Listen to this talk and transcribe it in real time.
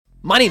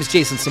My name is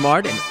Jason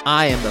Simard, and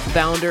I am the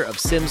founder of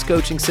Sims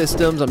Coaching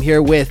Systems. I'm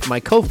here with my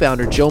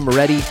co-founder, Joe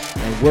Moretti,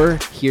 and we're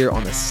here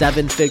on the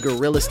Seven Figure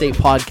Real Estate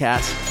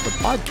Podcast, the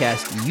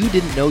podcast you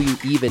didn't know you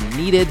even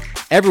needed.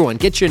 Everyone,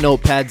 get your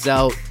notepads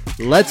out.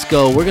 Let's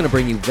go. We're going to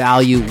bring you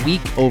value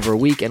week over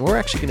week, and we're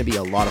actually going to be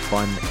a lot of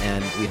fun,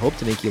 and we hope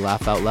to make you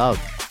laugh out loud.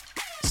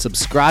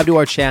 Subscribe to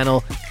our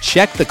channel.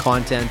 Check the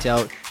content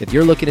out. If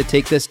you're looking to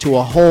take this to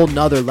a whole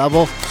nother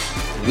level,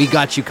 we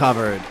got you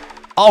covered.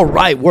 All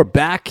right, we're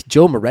back.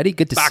 Joe Moretti,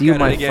 good to see you,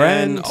 my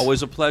friend.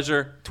 Always a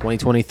pleasure.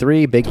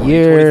 2023, big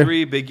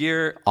year. Big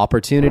year.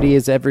 Opportunity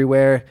is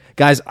everywhere.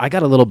 Guys, I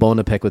got a little bone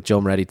to pick with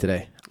Joe Moretti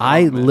today.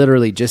 I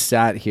literally just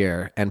sat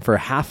here, and for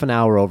half an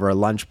hour over a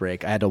lunch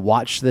break, I had to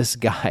watch this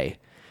guy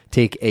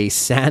take a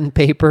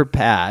sandpaper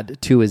pad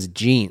to his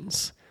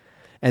jeans.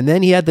 And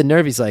then he had the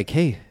nerve. He's like,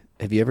 hey,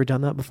 have you ever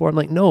done that before? I'm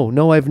like,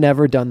 no, I've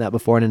never done that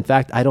before. And in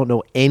fact, I don't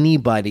know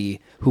anybody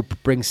who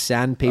brings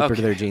sandpaper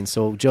to their jeans.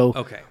 So,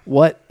 Joe,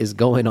 what is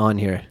going on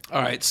here?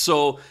 All right.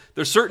 So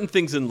there's certain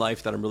things in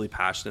life that I'm really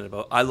passionate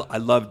about. I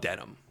love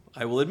denim.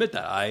 I will admit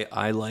that.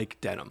 I like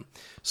denim.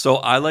 So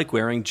I like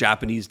wearing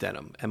Japanese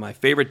denim. And my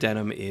favorite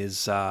denim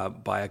is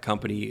by a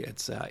company.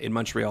 It's in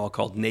Montreal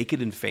called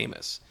Naked and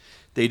Famous.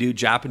 They do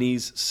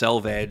Japanese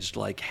self-edged,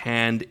 like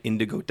hand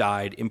indigo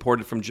dyed,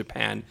 imported from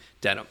Japan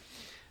denim.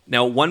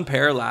 Now, one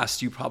pair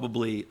lasts you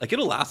probably,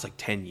 it'll last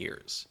 10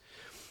 years.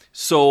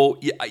 So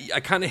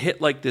I kind of hit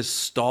this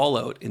stall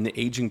out in the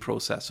aging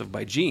process of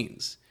my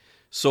jeans.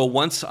 So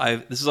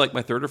this is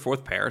my third or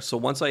fourth pair. So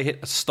once I hit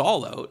a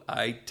stall out,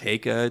 I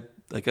take a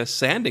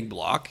sanding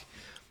block,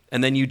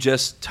 and then you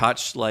just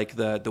touch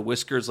the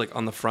whiskers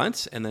on the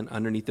front and then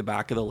underneath the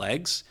back of the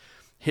legs,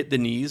 hit the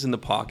knees and the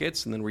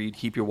pockets, and then where you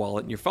keep your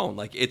wallet and your phone.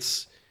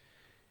 It's,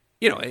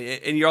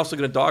 and you're also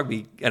going to dog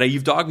me. And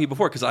you've dogged me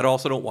before because I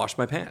also don't wash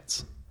my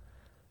pants.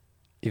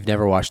 You've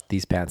never washed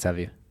these pants, have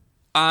you?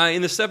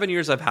 In the 7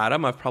 years I've had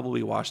them, I've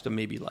probably washed them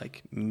maybe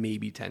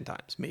 10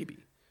 times.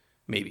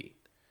 Maybe.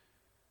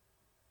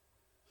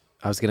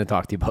 I was going to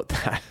talk to you about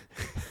that.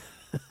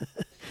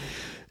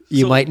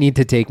 You might need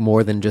to take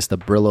more than just a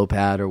Brillo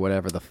pad or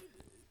whatever the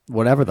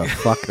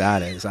fuck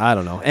that is. I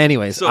don't know.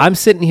 Anyways, I'm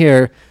sitting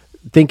here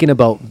thinking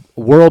about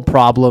world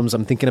problems.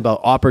 I'm thinking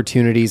about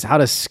opportunities, how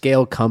to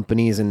scale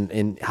companies,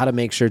 and how to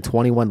make sure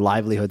 21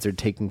 livelihoods are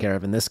taken care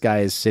of. And this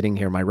guy is sitting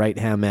here, my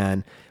right-hand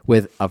man,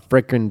 with a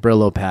frickin'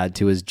 Brillo pad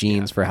to his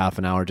jeans for half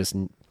an hour, just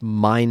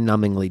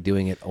mind-numbingly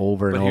doing it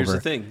over and over. But here's the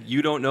thing.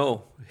 You don't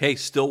know. Hey,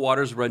 still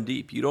waters run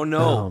deep. You don't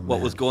know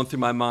what was going through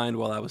my mind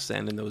while I was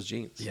sanding those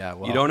jeans. Yeah,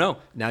 well, you don't know.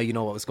 Now you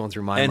know what was going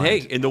through my mind. And hey,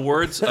 in the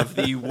words of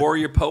the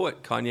warrior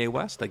poet, Kanye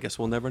West, I guess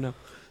we'll never know.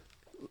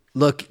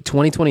 Look,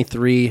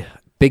 2023...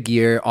 big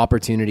year,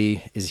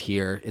 opportunity is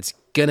here. It's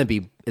gonna be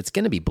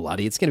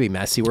bloody. It's gonna be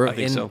messy. We're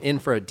in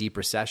for a deep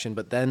recession.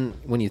 But then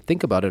when you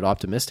think about it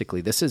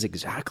optimistically, this is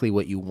exactly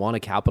what you want to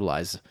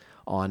capitalize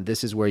on.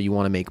 This is where you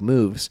want to make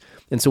moves.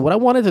 And so what I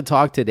wanted to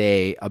talk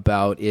today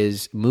about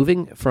is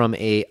moving from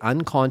a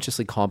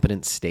unconsciously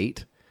competent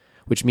state,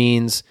 which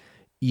means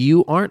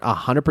you aren't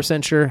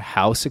 100% sure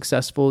how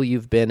successful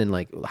you've been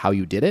and how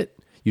you did it.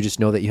 You just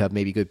know that you have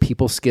maybe good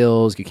people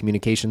skills, good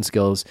communication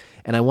skills.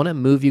 And I want to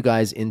move you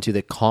guys into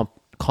the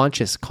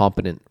conscious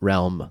competent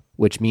realm,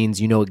 which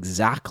means you know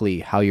exactly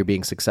how you're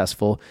being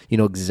successful. You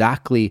know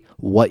exactly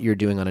what you're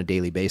doing on a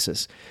daily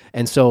basis.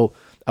 And so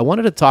I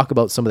wanted to talk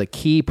about some of the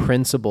key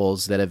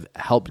principles that have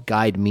helped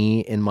guide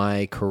me in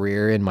my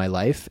career, in my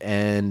life,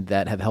 and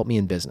that have helped me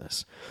in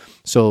business.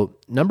 So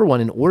number one,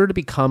 in order to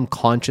become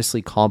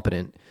consciously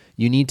competent,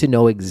 you need to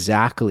know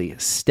exactly,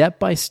 step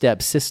by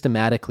step,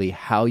 systematically,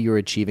 how you're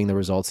achieving the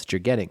results that you're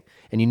getting.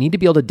 And you need to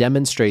be able to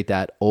demonstrate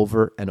that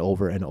over and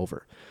over and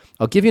over.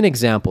 I'll give you an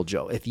example,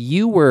 Joe. If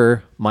you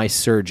were my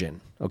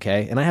surgeon,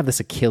 okay, and I have this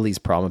Achilles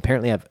problem.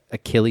 Apparently I have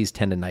Achilles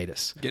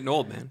tendonitis. Getting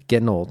old, man.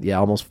 Getting old. Yeah,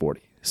 almost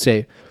 40.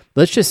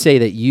 Let's just say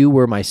that you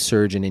were my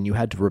surgeon and you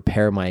had to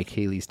repair my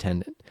Achilles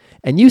tendon.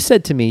 And you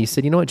said to me, you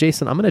said, you know what,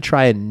 Jason, I'm going to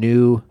try a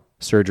new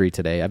surgery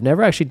today. I've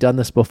never actually done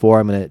this before.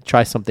 I'm going to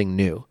try something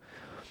new.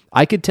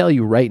 I could tell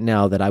you right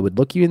now that I would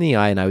look you in the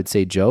eye and I would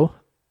say, Joe,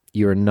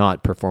 you're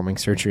not performing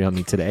surgery on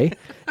me today.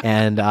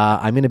 And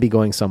I'm going to be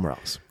going somewhere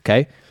else.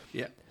 Okay.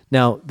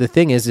 Now, the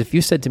thing is, if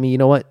you said to me, you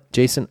know what,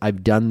 Jason,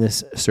 I've done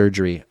this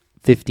surgery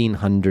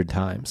 1,500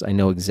 times. I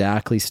know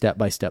exactly step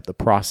by step the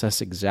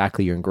process,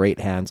 exactly. You're in great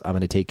hands. I'm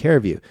going to take care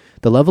of you.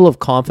 The level of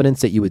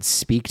confidence that you would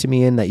speak to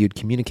me in, that you'd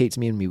communicate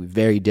to me, would be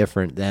very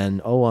different than,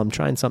 I'm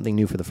trying something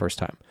new for the first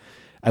time.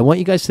 I want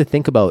you guys to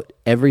think about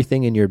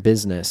everything in your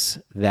business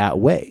that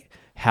way.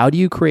 How do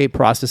you create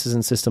processes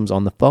and systems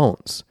on the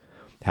phones?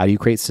 How do you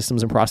create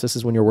systems and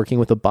processes when you're working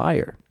with a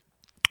buyer?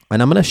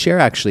 And I'm going to share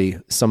actually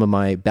some of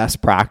my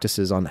best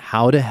practices on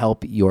how to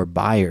help your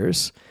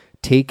buyers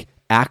take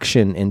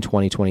action in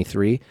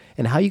 2023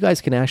 and how you guys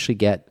can actually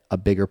get a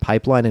bigger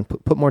pipeline and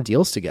put more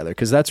deals together,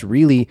 because that's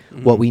really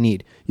what we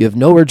need. You have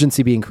no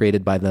urgency being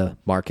created by the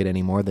market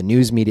anymore. The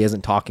news media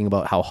isn't talking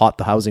about how hot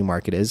the housing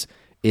market is.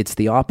 It's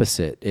the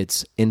opposite.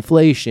 It's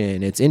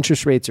inflation. It's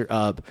interest rates are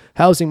up.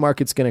 Housing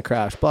market's going to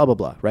crash, blah, blah,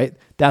 blah, right?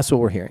 That's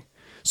what we're hearing.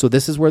 So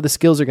this is where the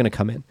skills are going to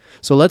come in.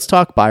 So let's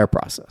talk buyer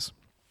process.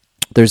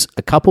 There's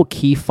a couple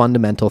key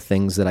fundamental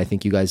things that I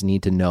think you guys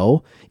need to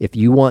know if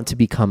you want to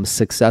become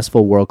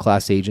successful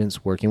world-class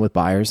agents working with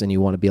buyers and you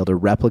want to be able to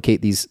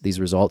replicate these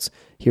results.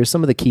 Here's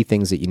some of the key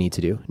things that you need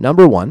to do.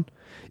 Number one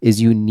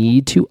is you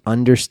need to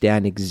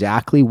understand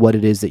exactly what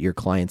it is that your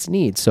clients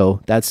need.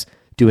 So that's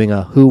doing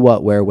a who,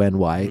 what, where, when,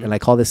 why. And I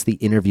call this the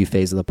interview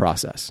phase of the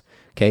process.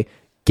 Okay.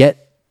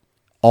 Get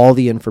all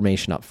the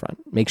information up front.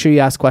 Make sure you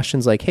ask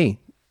questions like, hey,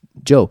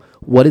 Joe,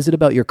 what is it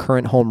about your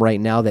current home right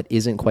now that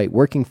isn't quite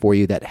working for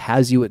you that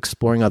has you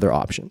exploring other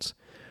options?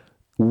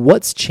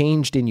 What's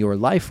changed in your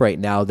life right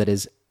now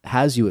that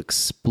has you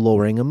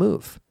exploring a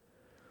move,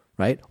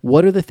 right?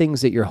 What are the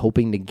things that you're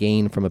hoping to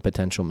gain from a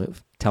potential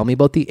move? Tell me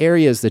about the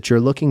areas that you're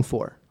looking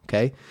for,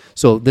 okay?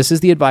 So this is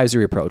the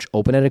advisory approach,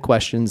 open-ended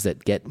questions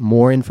that get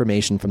more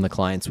information from the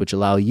clients, which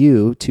allow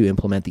you to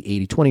implement the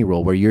 80-20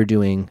 rule where you're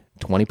doing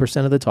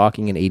 20% of the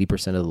talking and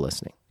 80% of the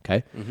listening,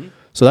 okay?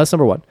 So that's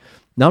number one.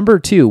 Number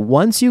two,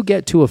 once you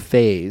get to a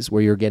phase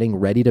where you're getting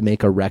ready to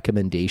make a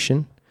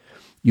recommendation,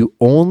 you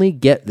only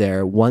get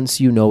there once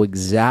you know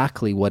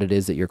exactly what it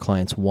is that your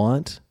clients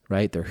want,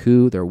 right? Their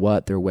who, their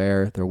what, their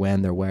where, their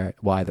when, their where,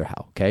 why, their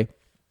how, okay?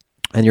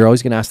 And you're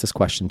always going to ask this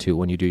question too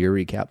when you do your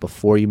recap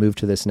before you move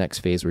to this next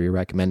phase where you're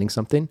recommending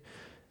something.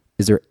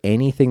 Is there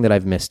anything that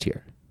I've missed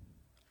here?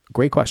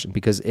 Great question,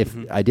 because if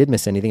I did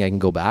miss anything, I can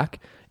go back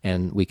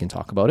and we can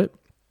talk about it.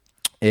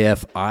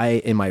 If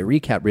I, in my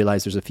recap,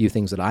 realize there's a few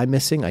things that I'm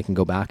missing, I can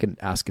go back and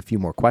ask a few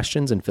more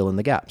questions and fill in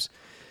the gaps.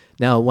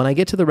 Now, when I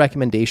get to the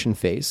recommendation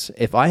phase,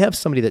 if I have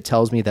somebody that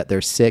tells me that they're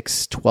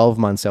 6-12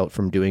 months out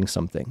from doing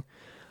something,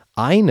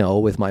 I know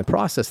with my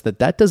process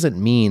that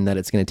doesn't mean that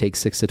it's going to take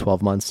 6 to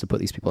 12 months to put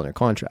these people under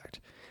contract.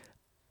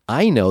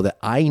 I know that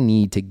I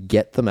need to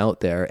get them out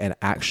there and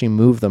actually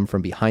move them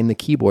from behind the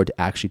keyboard to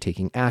actually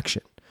taking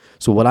action.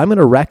 So what I'm going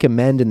to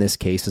recommend in this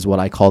case is what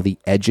I call the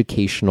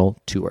educational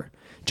tour.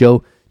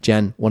 Joe,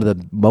 Jen, one of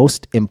the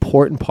most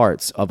important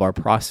parts of our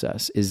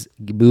process is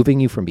moving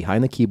you from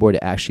behind the keyboard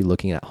to actually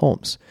looking at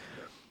homes.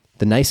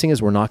 The nice thing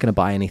is we're not going to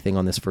buy anything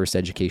on this first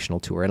educational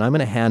tour, and I'm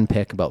going to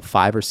handpick about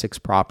 5 or 6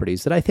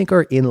 properties that I think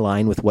are in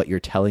line with what you're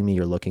telling me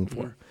you're looking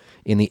for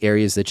in the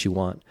areas that you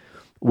want.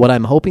 What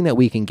I'm hoping that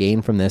we can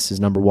gain from this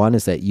is, number one,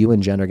 is that you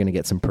and Jen are going to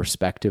get some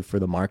perspective for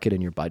the market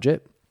and your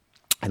budget.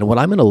 And what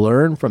I'm going to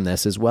learn from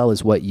this as well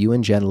is what you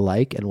and Jen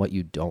like and what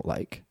you don't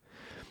like.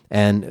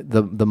 And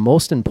the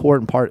most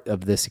important part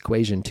of this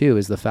equation too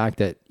is the fact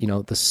that,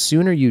 the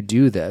sooner you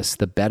do this,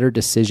 the better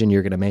decision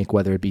you're going to make,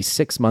 whether it be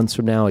 6 months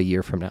from now, a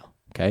year from now.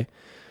 Okay.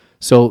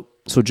 So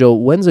Joe,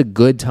 when's a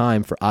good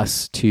time for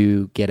us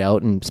to get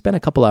out and spend a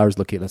couple hours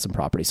looking at some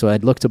property? So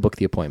I'd look to book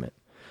the appointment.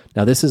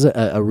 Now, this is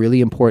a really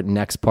important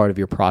next part of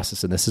your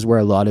process. And this is where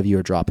a lot of you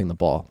are dropping the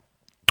ball.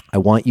 I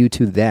want you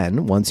to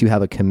then, once you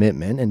have a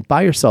commitment, and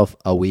buy yourself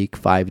a week,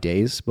 5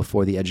 days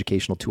before the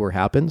educational tour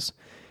happens.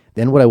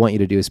 Then what I want you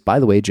to do is, by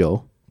the way,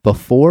 Joe,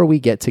 before we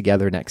get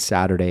together next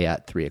Saturday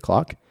at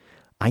 3:00,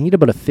 I need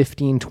about a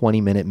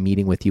 15-20 minute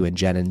meeting with you and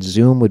Jen, and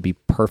Zoom would be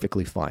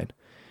perfectly fine.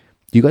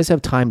 Do you guys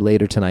have time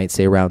later tonight,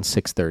 say around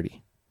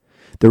 6:30?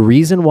 The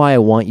reason why I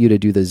want you to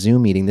do the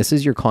Zoom meeting, this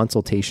is your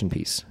consultation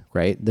piece,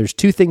 right? There's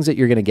 2 things that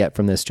you're going to get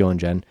from this, Joe and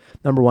Jen.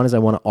 Number one is I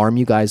want to arm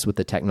you guys with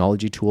the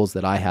technology tools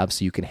that I have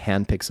so you can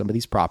handpick some of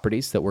these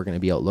properties that we're going to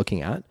be out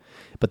looking at.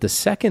 But the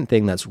second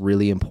thing that's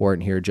really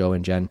important here, Joe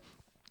and Jen,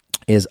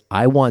 is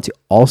I want to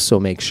also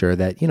make sure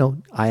that,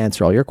 I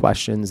answer all your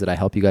questions, that I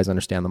help you guys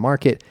understand the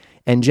market.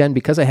 And Jen,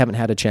 because I haven't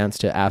had a chance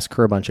to ask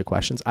her a bunch of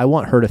questions, I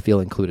want her to feel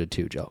included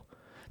too, Joe.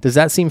 Does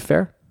that seem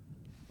fair?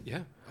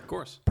 Yeah, of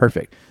course.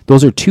 Perfect.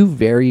 Those are 2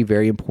 very,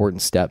 very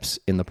important steps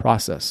in the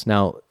process.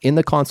 Now, in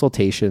the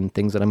consultation,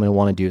 things that I'm going to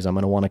want to do is I'm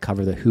going to want to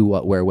cover the who,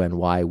 what, where, when,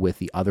 why with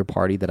the other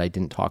party that I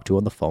didn't talk to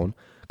on the phone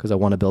because I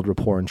want to build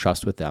rapport and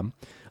trust with them.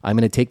 I'm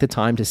going to take the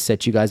time to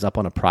set you guys up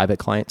on a private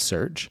client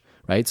search,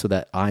 right? So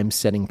that I'm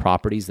setting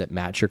properties that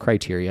match your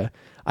criteria.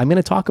 I'm going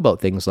to talk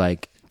about things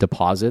like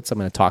deposits. I'm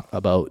going to talk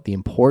about the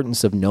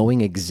importance of knowing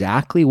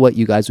exactly what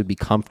you guys would be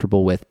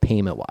comfortable with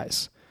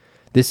payment-wise.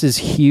 This is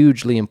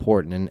hugely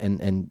important,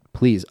 and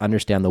please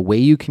understand the way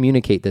you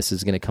communicate this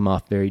is going to come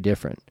off very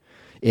different.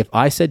 If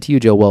I said to you,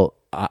 Joe, well,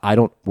 I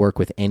don't work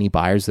with any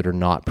buyers that are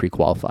not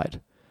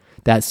pre-qualified,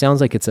 that sounds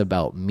like it's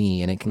about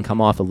me, and it can come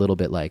off a little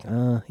bit like,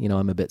 I'm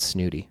a bit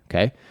snooty,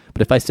 okay?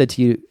 But if I said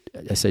to you,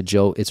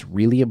 Joe, it's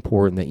really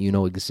important that you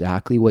know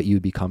exactly what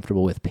you'd be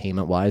comfortable with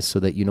payment-wise so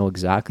that you know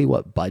exactly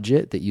what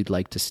budget that you'd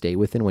like to stay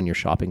within when you're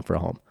shopping for a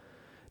home.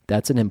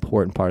 That's an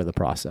important part of the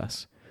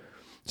process.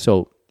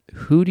 So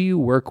who do you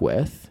work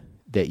with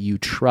that you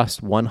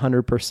trust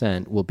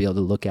 100% will be able to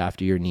look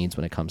after your needs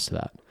when it comes to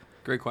that?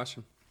 Great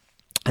question.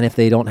 And if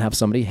they don't have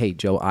somebody, hey,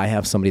 Joe, I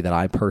have somebody that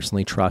I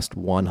personally trust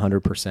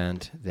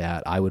 100%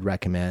 that I would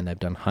recommend. I've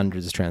done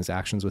hundreds of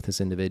transactions with this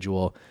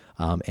individual,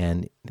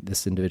 and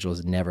this individual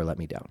has never let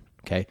me down,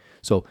 okay?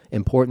 So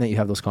important that you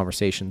have those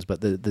conversations.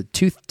 But the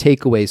 2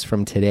 takeaways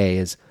from today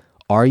is,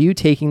 are you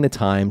taking the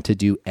time to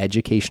do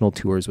educational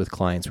tours with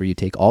clients where you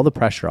take all the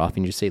pressure off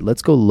and you say,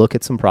 let's go look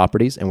at some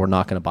properties and we're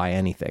not going to buy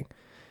anything,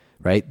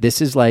 right?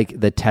 This is like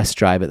the test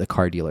drive at the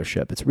car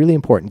dealership. It's really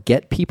important.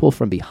 Get people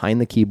from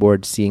behind the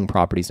keyboard seeing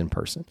properties in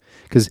person,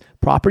 because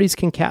properties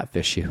can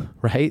catfish you,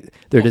 right?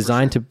 They're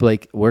designed to,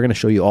 like, we're going to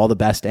show you all the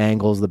best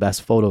angles, the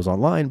best photos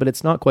online, but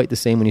it's not quite the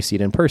same when you see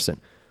it in person.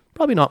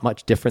 Probably not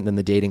much different than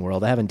the dating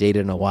world. I haven't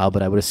dated in a while,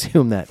 but I would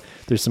assume that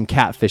there's some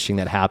catfishing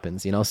that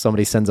happens. You know,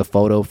 somebody sends a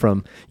photo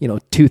from,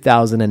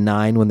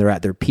 2009 when they're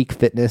at their peak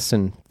fitness,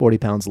 and 40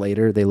 pounds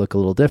later, they look a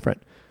little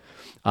different.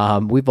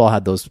 We've all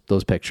had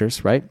those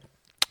pictures, right?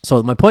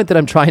 So my point that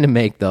I'm trying to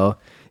make, though,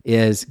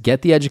 is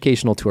get the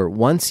educational tour.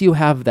 Once you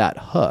have that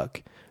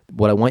hook,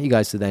 what I want you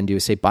guys to then do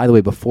is say, by the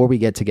way, before we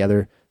get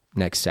together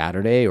next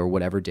Saturday or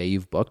whatever day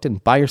you've booked,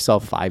 and buy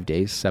yourself 5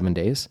 days, 7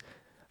 days,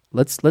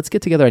 let's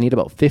get together. I need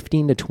about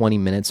 15 to 20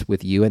 minutes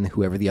with you and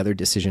whoever the other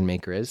decision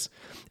maker is,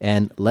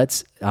 and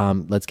let's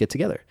get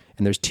together.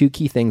 And there's 2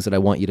 key things that I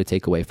want you to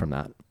take away from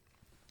that,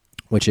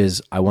 which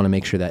is I want to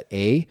make sure that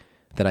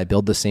that I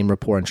build the same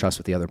rapport and trust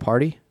with the other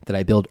party, that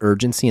I build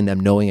urgency in them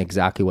knowing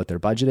exactly what their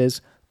budget is,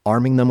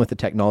 arming them with the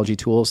technology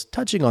tools,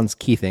 touching on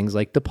key things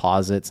like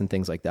deposits and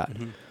things like that.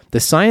 Mm-hmm.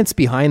 The science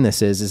behind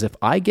this is if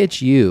I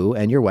get you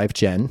and your wife,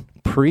 Jen,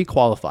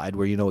 pre-qualified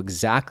where you know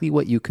exactly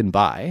what you can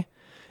buy,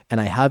 and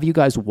I have you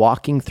guys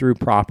walking through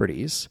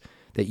properties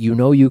that you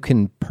know you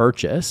can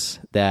purchase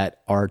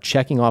that are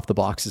checking off the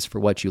boxes for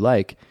what you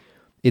like,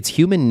 it's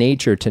human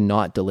nature to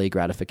not delay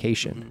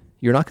gratification. Mm-hmm.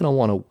 You're not going to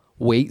want to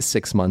wait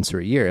 6 months or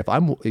a year.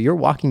 If you're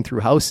walking through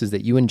houses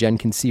that you and Jen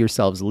can see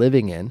yourselves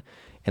living in,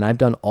 and I've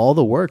done all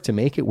the work to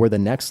make it where the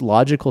next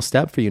logical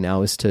step for you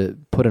now is to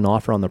put an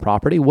offer on the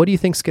property, what do you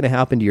think is going to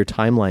happen to your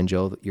timeline,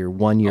 Joe, your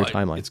 1 year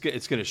timeline? It's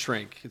going to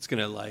shrink. It's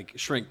going to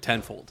shrink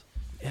tenfold.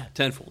 Yeah,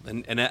 tenfold.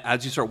 And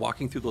as you start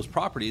walking through those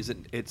properties,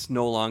 it's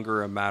no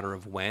longer a matter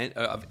of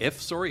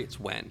it's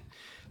when.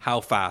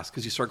 How fast?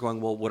 Because you start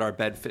going, well, would our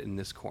bed fit in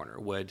this corner?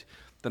 Would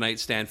the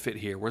nightstand fit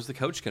here? Where's the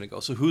couch going to go?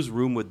 So whose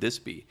room would this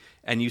be?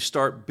 And you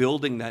start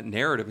building that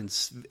narrative and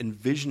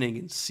envisioning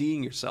and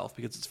seeing yourself,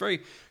 because it's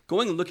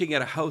going and looking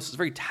at a house is a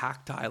very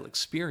tactile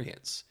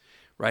experience,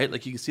 right?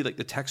 Like you can see like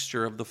the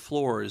texture of the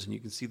floors, and you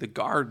can see the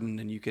garden,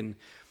 and you can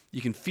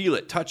feel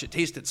it, touch it,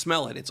 taste it,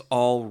 smell it. It's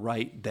all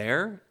right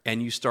there.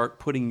 And you start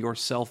putting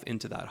yourself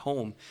into that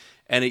home.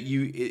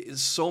 And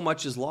so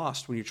much is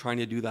lost when you're trying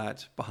to do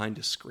that behind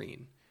a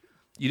screen.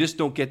 You just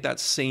don't get that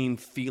same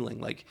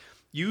feeling. Like,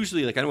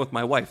 usually, like I know with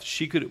my wife,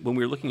 she could, when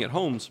we were looking at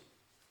homes,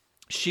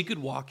 she could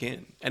walk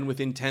in and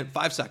within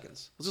 5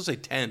 seconds, let's just say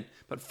 10,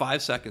 but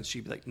 5 seconds,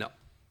 she'd be like, no.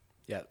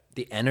 Yeah.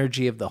 The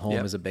energy of the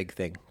home is a big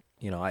thing.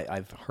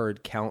 I've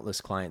heard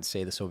countless clients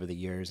say this over the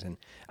years, and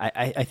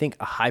I think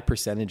a high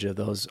percentage of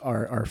those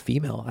are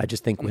female. I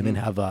just think women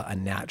have a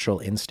natural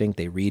instinct.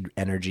 They read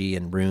energy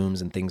in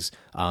rooms and things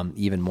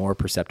even more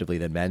perceptively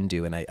than men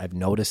do. And I've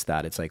noticed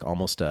that it's like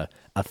almost a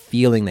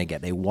feeling they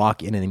get. They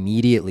walk in and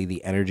immediately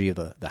the energy of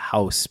the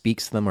house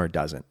speaks to them or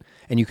doesn't.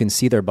 And you can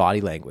see their body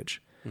language.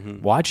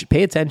 Mm-hmm.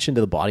 Pay attention to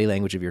the body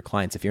language of your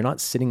clients. If you're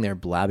not sitting there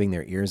blabbing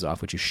their ears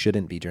off, which you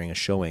shouldn't be during a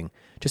showing,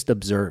 just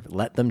observe,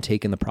 let them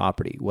take in the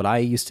property. What I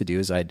used to do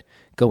is I'd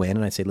go in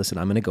and I'd say, listen,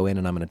 I'm going to go in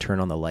and I'm going to turn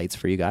on the lights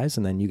for you guys.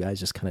 And then you guys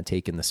just kind of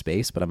take in the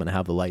space, but I'm going to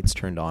have the lights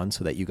turned on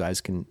so that you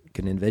guys can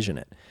envision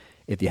it.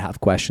 If you have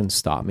questions,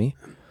 stop me.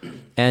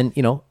 And,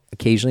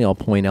 occasionally I'll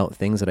point out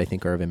things that I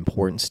think are of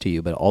importance to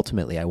you, but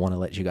ultimately I want to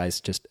let you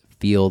guys just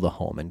feel the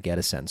home and get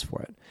a sense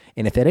for it.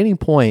 And if at any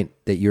point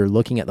that you're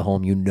looking at the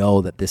home, you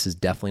know that this is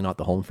definitely not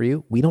the home for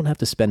you, we don't have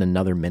to spend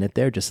another minute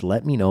there. Just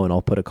let me know and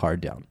I'll put a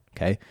card down,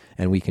 okay?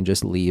 And we can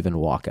just leave and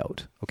walk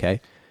out,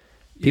 okay?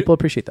 People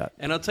appreciate that.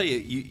 And I'll tell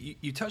you,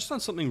 you touched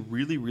on something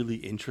really, really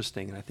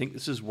interesting, and I think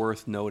this is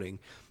worth noting,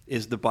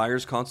 is the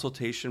buyer's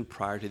consultation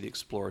prior to the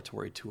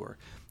exploratory tour.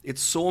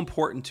 It's so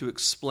important to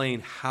explain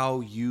how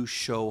you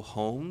show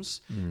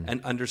homes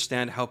and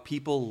understand how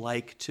people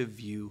like to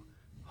view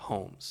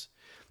homes.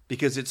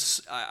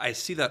 Because I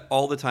see that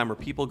all the time where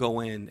people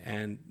go in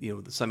and,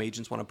 some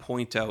agents want to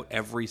point out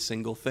every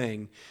single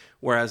thing,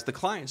 whereas the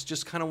clients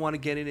just kind of want to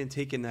get in and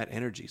take in that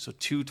energy. So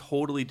 2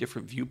 totally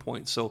different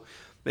viewpoints. So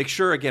make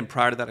sure, again,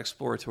 prior to that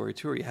exploratory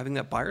tour, you're having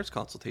that buyer's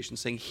consultation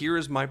saying, here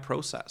is my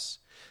process.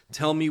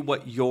 Tell me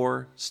what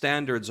your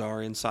standards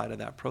are inside of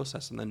that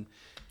process, and then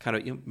kind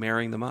of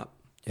marrying them up.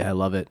 Yeah, I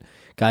love it.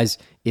 Guys,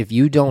 if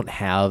you don't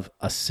have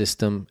a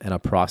system and a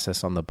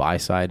process on the buy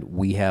side,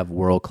 we have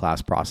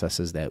world-class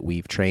processes that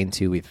we've trained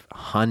to. We've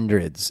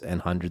hundreds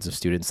and hundreds of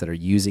students that are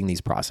using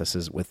these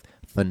processes with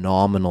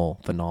phenomenal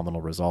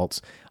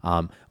results.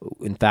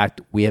 In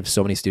fact, we have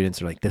so many students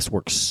that are like, this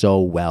works so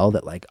well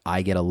that like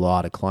I get a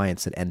lot of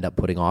clients that end up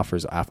putting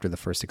offers after the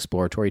first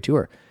exploratory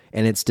tour.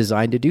 And it's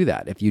designed to do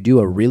that. If you do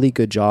a really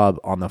good job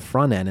on the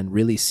front end and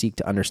really seek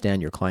to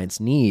understand your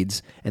client's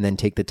needs and then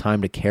take the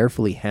time to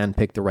carefully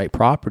handpick the right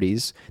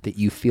properties that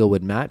you feel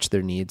would match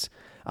their needs,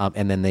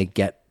 and then they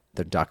get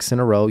their ducks in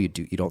a row, you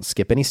don't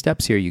skip any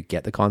steps here, you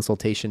get the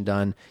consultation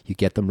done, you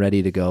get them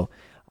ready to go.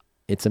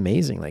 It's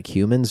amazing. Like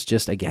humans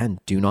just, again,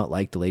 do not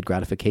like delayed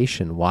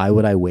gratification. Why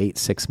would I wait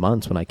 6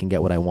 months when I can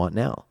get what I want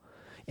now?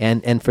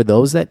 And for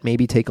those that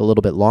maybe take a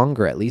little bit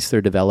longer, at least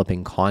they're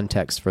developing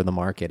context for the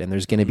market. And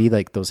there's going to be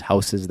like those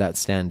houses that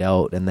stand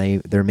out, and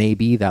there may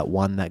be that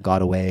one that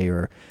got away,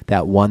 or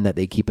that one that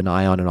they keep an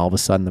eye on, and all of a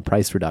sudden the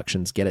price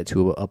reductions get it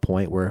to a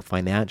point where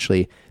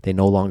financially they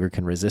no longer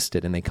can resist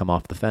it and they come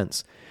off the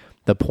fence.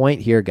 The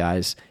point here,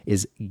 guys,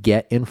 is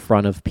get in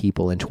front of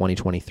people in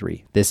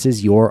 2023. This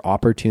is your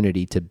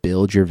opportunity to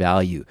build your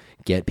value,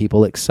 get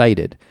people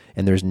excited.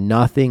 And there's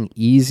nothing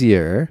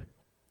easier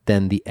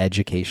than the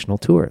educational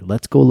tour.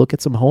 Let's go look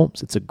at some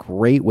homes. It's a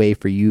great way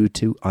for you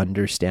to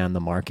understand the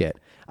market.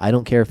 I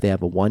don't care if they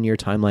have a 1-year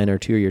timeline or a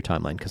 2-year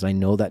timeline, because I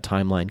know that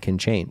timeline can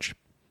change,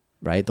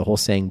 right? The whole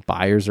saying,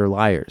 buyers are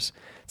liars.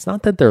 It's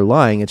not that they're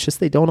lying. It's just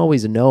they don't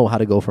always know how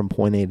to go from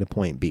point A to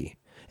point B.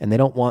 And they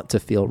don't want to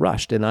feel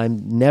rushed. And I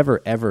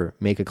never, ever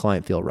make a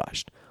client feel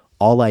rushed.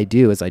 All I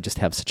do is I just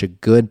have such a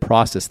good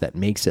process that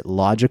makes it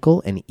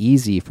logical and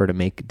easy for to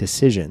make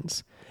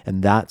decisions.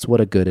 And that's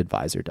what a good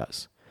advisor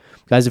does.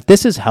 Guys, if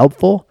this is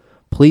helpful,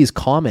 please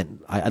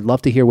comment. I'd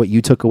love to hear what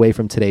you took away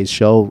from today's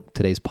show,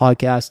 today's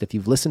podcast. If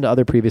you've listened to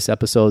other previous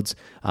episodes,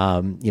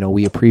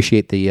 we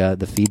appreciate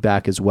the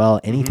feedback as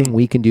well. Anything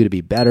we can do to be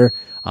better.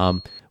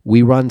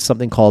 We run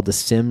something called the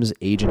Sims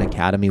Agent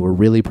Academy. We're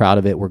really proud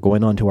of it. We're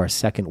going on to our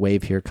second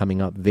wave here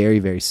coming up very,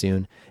 very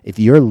soon. If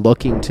you're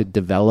looking to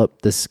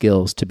develop the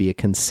skills to be a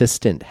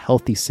consistent,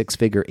 healthy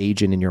 6-figure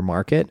agent in your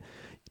market,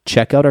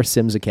 check out our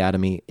Sims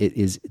Academy. It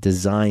is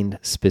designed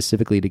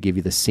specifically to give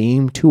you the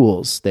same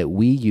tools that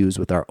we use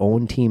with our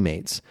own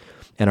teammates.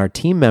 And our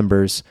team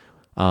members,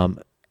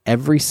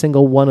 every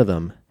single one of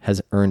them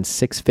has earned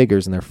 6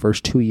 figures in their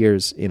first 2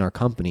 years in our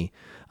company.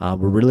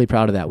 We're really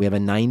proud of that. We have a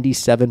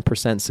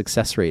 97%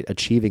 success rate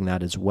achieving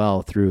that as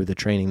well through the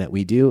training that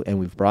we do, and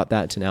we've brought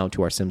that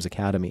to our Sims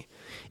Academy.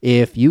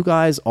 If you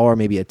guys are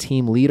maybe a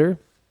team leader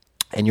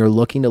and you're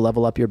looking to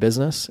level up your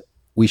business,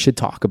 we should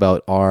talk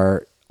about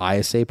our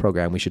ISA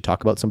program. We should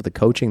talk about some of the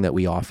coaching that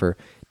we offer,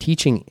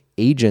 teaching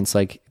agents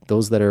like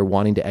those that are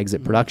wanting to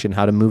exit production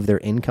how to move their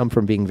income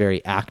from being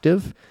very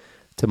active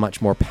to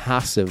much more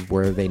passive,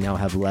 where they now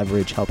have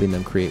leverage helping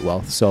them create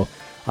wealth. So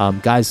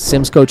guys,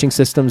 Sims Coaching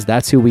Systems,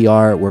 that's who we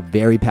are. We're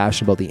very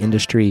passionate about the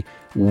industry.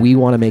 We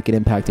want to make an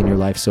impact in your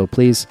life. So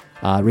please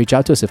reach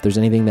out to us if there's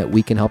anything that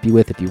we can help you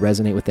with, if you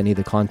resonate with any of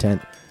the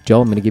content. Joe,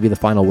 I'm going to give you the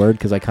final word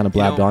because I kind of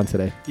blabbed on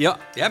today. Yeah,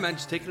 man,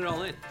 just taking it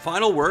all in.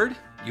 Final word,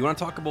 you want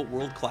to talk about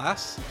world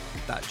class?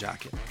 That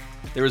jacket.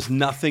 There is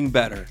nothing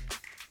better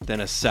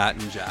than a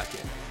satin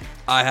jacket.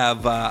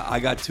 I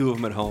got 2 of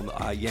them at home,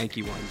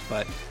 Yankee ones,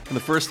 but the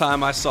first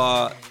time I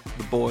saw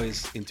the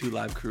boys in 2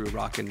 Live Crew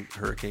rocking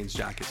Hurricanes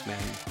jackets, man,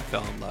 I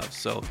fell in love.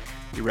 So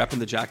you're repping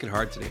the jacket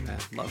hard today, man.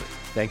 Love it.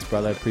 Thanks,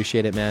 brother. I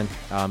appreciate it, man.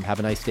 Have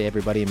a nice day,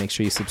 everybody, and make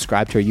sure you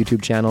subscribe to our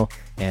YouTube channel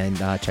and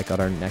check out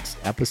our next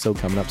episode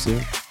coming up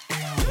soon.